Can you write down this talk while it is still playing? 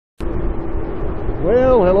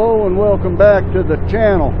Hello and welcome back to the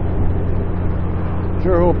channel.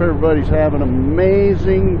 Sure hope everybody's having an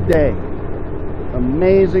amazing day.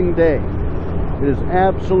 Amazing day. It is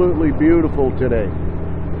absolutely beautiful today,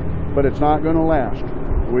 but it's not going to last.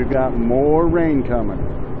 We've got more rain coming.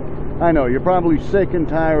 I know you're probably sick and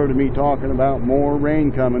tired of me talking about more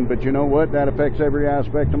rain coming, but you know what? That affects every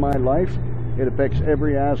aspect of my life. It affects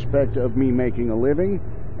every aspect of me making a living,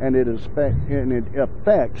 and it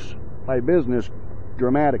affects my business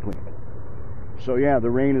dramatically. So yeah, the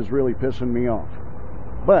rain is really pissing me off.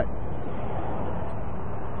 But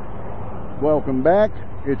welcome back.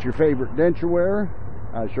 It's your favorite denture wearer.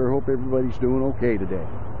 I sure hope everybody's doing okay today.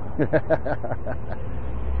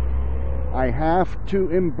 I have to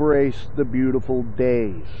embrace the beautiful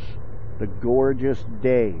days, the gorgeous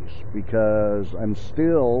days, because I'm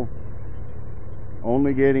still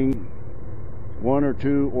only getting 1 or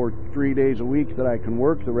 2 or 3 days a week that I can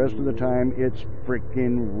work. The rest of the time it's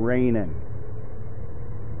freaking raining.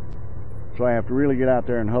 So I have to really get out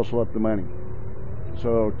there and hustle up the money.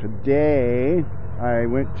 So today I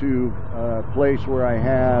went to a place where I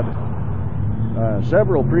had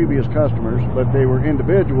several previous customers, but they were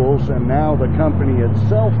individuals, and now the company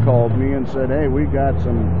itself called me and said, hey, we got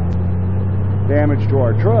some damage to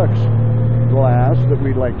our trucks glass that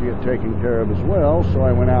we'd like to get taken care of as well. So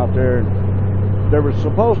I went out there, and there was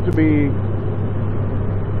supposed to be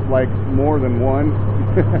like more than one,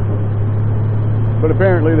 but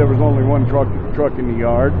apparently there was only one truck in the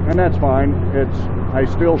yard, and that's fine. I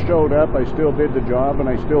still showed up, I still did the job, and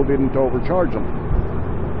I still didn't overcharge them.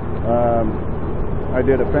 I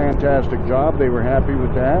did a fantastic job. They were happy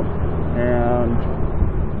with that, and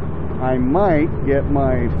I might get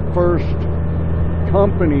my first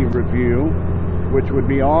company review, which would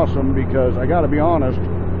be awesome, because I gotta be honest,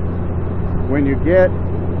 when you get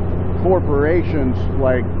corporations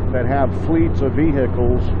like that have fleets of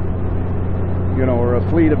vehicles, you know, or a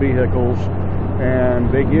fleet of vehicles,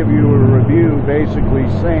 and they give you a review basically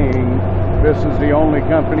saying this is the only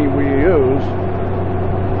company we use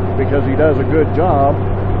because he does a good job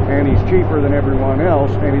and he's cheaper than everyone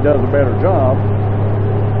else and he does a better job,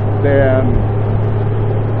 then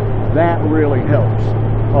that really helps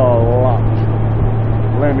a lot.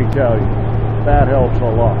 Let me tell you, that helps a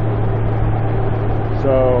lot.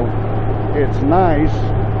 So it's nice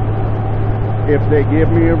if they give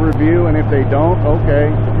me a review, and if they don't, okay.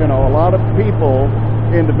 You know, a lot of people,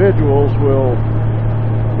 individuals,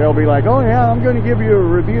 they'll be like, oh yeah, I'm going to give you a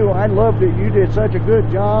review. I loved it. You did such a good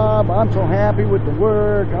job. I'm so happy with the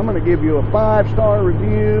work. I'm going to give you a 5-star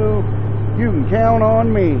review. You can count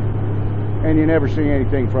on me. And you never see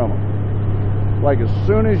anything from them. Like as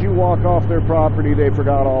soon as you walk off their property, they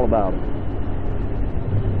forgot all about it.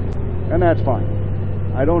 And that's fine.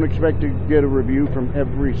 I don't expect to get a review from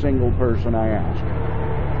every single person I ask.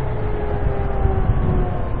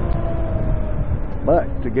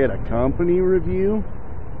 But to get a company review,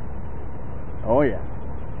 oh yeah,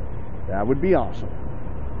 that would be awesome.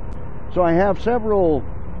 So I have several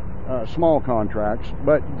small contracts,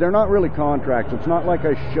 but they're not really contracts. It's not like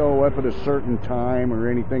I show up at a certain time or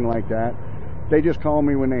anything like that. They just call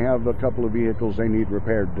me when they have a couple of vehicles they need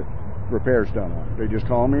repairs done on. They just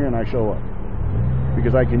call me and I show up,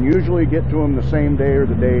 because I can usually get to them the same day or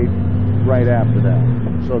the day right after that.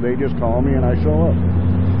 So they just call me and I show up.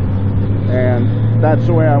 And that's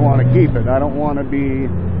the way I want to keep it. I don't want to be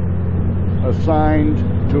assigned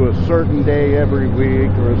to a certain day every week,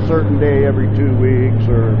 or a certain day every 2 weeks,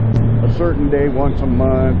 or a certain day once a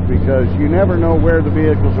month, because you never know where the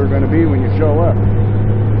vehicles are going to be when you show up.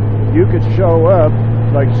 You could show up,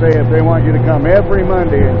 like say if they want you to come every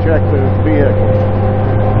Monday and check the vehicles.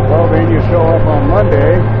 Well, then you show up on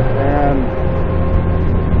Monday and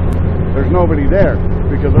there's nobody there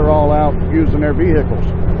because they're all out using their vehicles.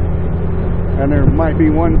 And there might be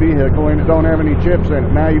one vehicle and it don't have any chips in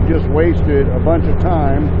it. Now you've just wasted a bunch of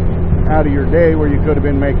time out of your day where you could have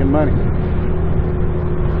been making money.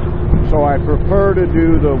 So I prefer to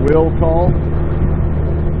do the will call.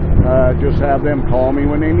 Just have them call me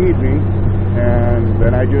when they need me, and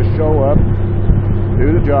then I just show up,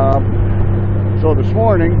 do the job. So this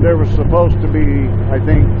morning there was supposed to be, I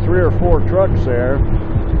think, 3 or 4 trucks there.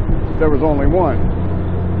 There was only one.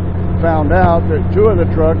 Found out that 2 of the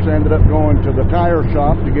trucks ended up going to the tire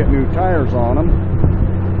shop to get new tires on them,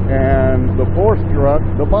 and the 4th truck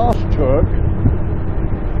the boss took,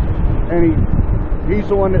 and he's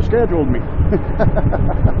the one that scheduled me.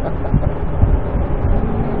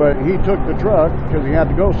 But he took the truck because he had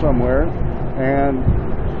to go somewhere, and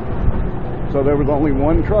so there was only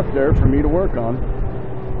one truck there for me to work on.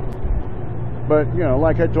 But, you know,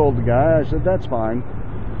 like I told the guy, I said, that's fine.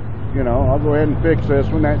 you know, I'll go ahead and fix this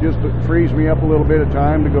one. That just frees me up a little bit of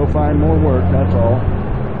time to go find more work, that's all.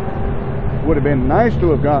 Would have been nice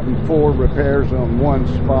to have gotten 4 repairs on one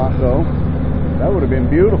spot though. That would have been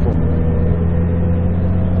beautiful.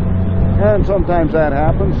 And sometimes that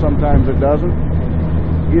happens, sometimes it doesn't.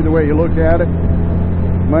 Either way you look at it,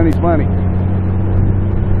 money's money.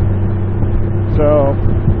 So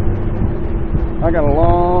I got a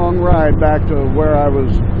long ride back to where I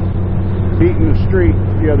was beating the street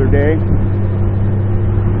the other day.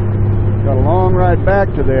 Got a long ride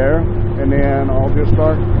back to there, and then I'll just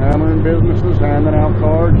start hammering businesses, handing out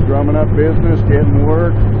cards, drumming up business, getting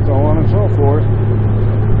work, so on and so forth.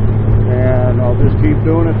 And I'll just keep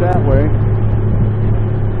doing it that way.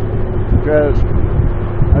 Because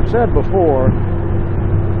I've said before,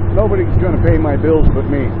 nobody's going to pay my bills but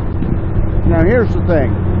me. Now here's the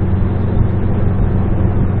thing.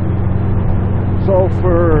 So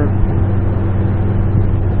for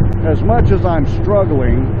as much as I'm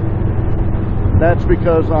struggling, that's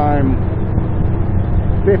because I'm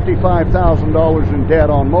 $55,000 in debt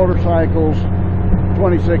on motorcycles,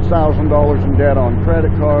 $26,000 in debt on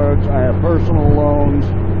credit cards. I have personal loans.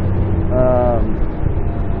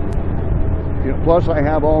 You know, plus I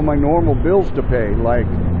have all my normal bills to pay, like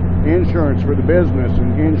insurance for the business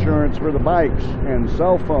and insurance for the bikes and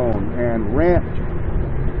cell phone and rent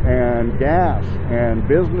and gas and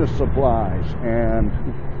business supplies and,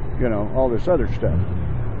 you know, all this other stuff.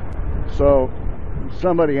 So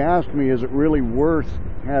somebody asked me, is it really worth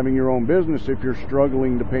having your own business if you're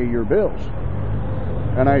struggling to pay your bills?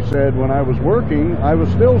 And I said, when I was working, I was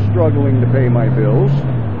still struggling to pay my bills.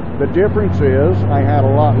 The difference is I had a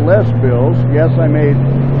lot less bills. Yes, I made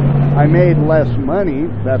less money.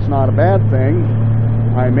 That's not a bad thing.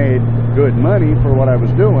 I made good money for what I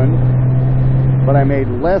was doing, but I made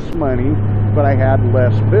less money, but I had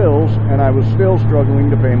less bills, and I was still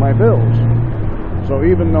struggling to pay my bills. So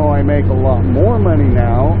even though I make a lot more money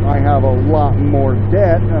now, I have a lot more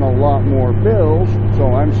debt and a lot more bills,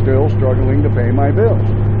 so I'm still struggling to pay my bills.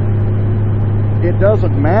 It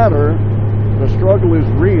doesn't matter. The struggle is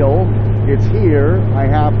real. It's here. I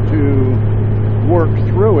have to work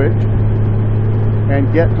through it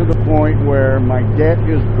and get to the point where my debt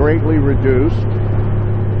is greatly reduced.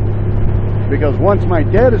 Because once my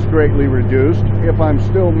debt is greatly reduced, if I'm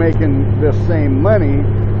still making the same money,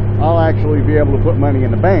 I'll actually be able to put money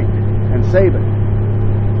in the bank and save it.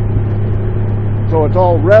 So it's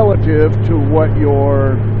all relative to what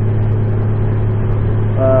your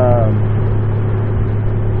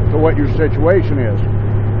situation is.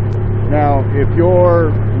 Now, if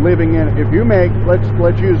you're living in, if you make,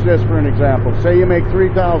 let's use this for an example. Say you make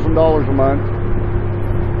 $3,000 a month,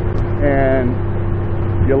 and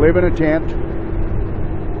you live in a tent,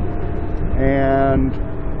 and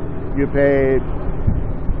you pay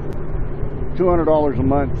 $200 a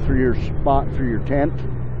month for your spot for your tent,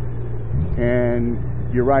 and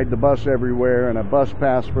you ride the bus everywhere, and a bus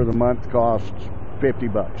pass for the month costs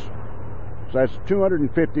 $50. So that's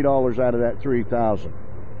 $250 out of that $3,000.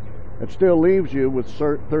 It still leaves you with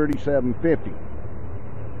 $37.50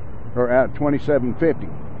 or at $27.50.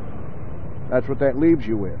 That's what that leaves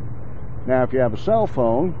you with. Now, if you have a cell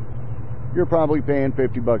phone, you're probably paying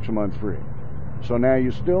 $50 a month free. So now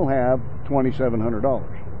you still have $2,700.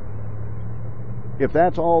 If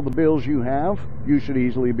that's all the bills you have, you should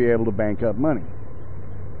easily be able to bank up money.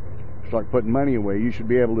 Start putting money away. You should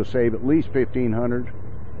be able to save at least $1,500,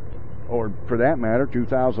 or for that matter,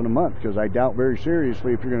 $2,000 a month, because I doubt very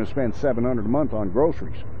seriously if you're going to spend $700 a month on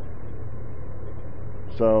groceries.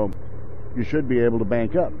 So you should be able to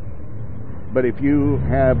bank up. But if you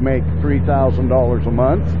make $3,000 a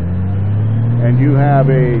month and you have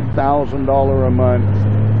a $1,000 a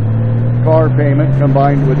month car payment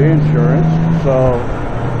combined with insurance, so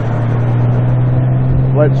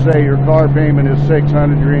let's say your car payment is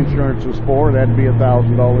 $600, your insurance is $400, that'd be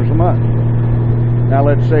 $1,000 a month. Now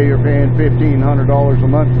let's say you're paying $1,500 a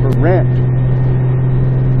month for rent,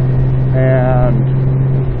 and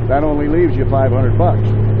that only leaves you $500,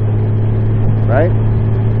 right?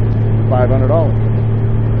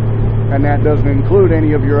 $500. And that doesn't include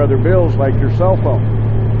any of your other bills like your cell phone.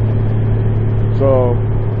 So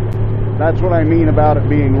that's what I mean about it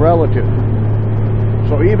being relative.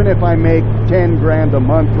 So even if I make 10 grand a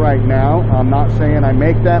month right now, I'm not saying I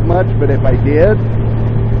make that much, but if I did,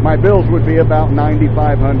 my bills would be about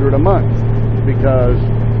 $9,500 a month, because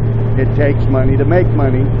it takes money to make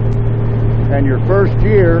money, and your first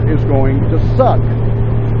year is going to suck,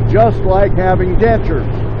 just like having dentures.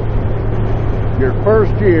 Your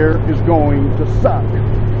first year is going to suck.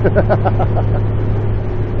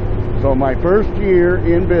 So my first year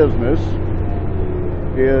in business,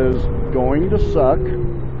 is going to suck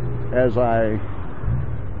as I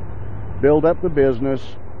build up the business,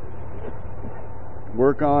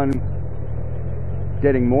 work on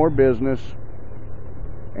getting more business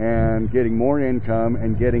and getting more income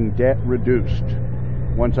and getting debt reduced.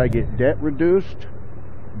 Once I get debt reduced,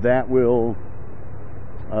 that will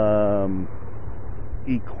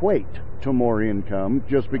equate to more income,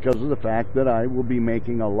 just because of the fact that I will be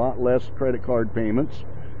making a lot less credit card payments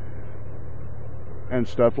and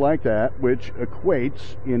stuff like that, which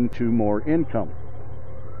equates into more income.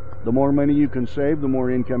 The more money you can save, the more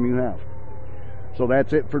income you have. So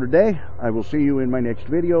that's it for today. I will see you in my next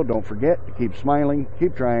video. Don't forget to keep smiling,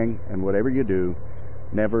 keep trying, and whatever you do,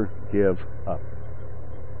 never give up.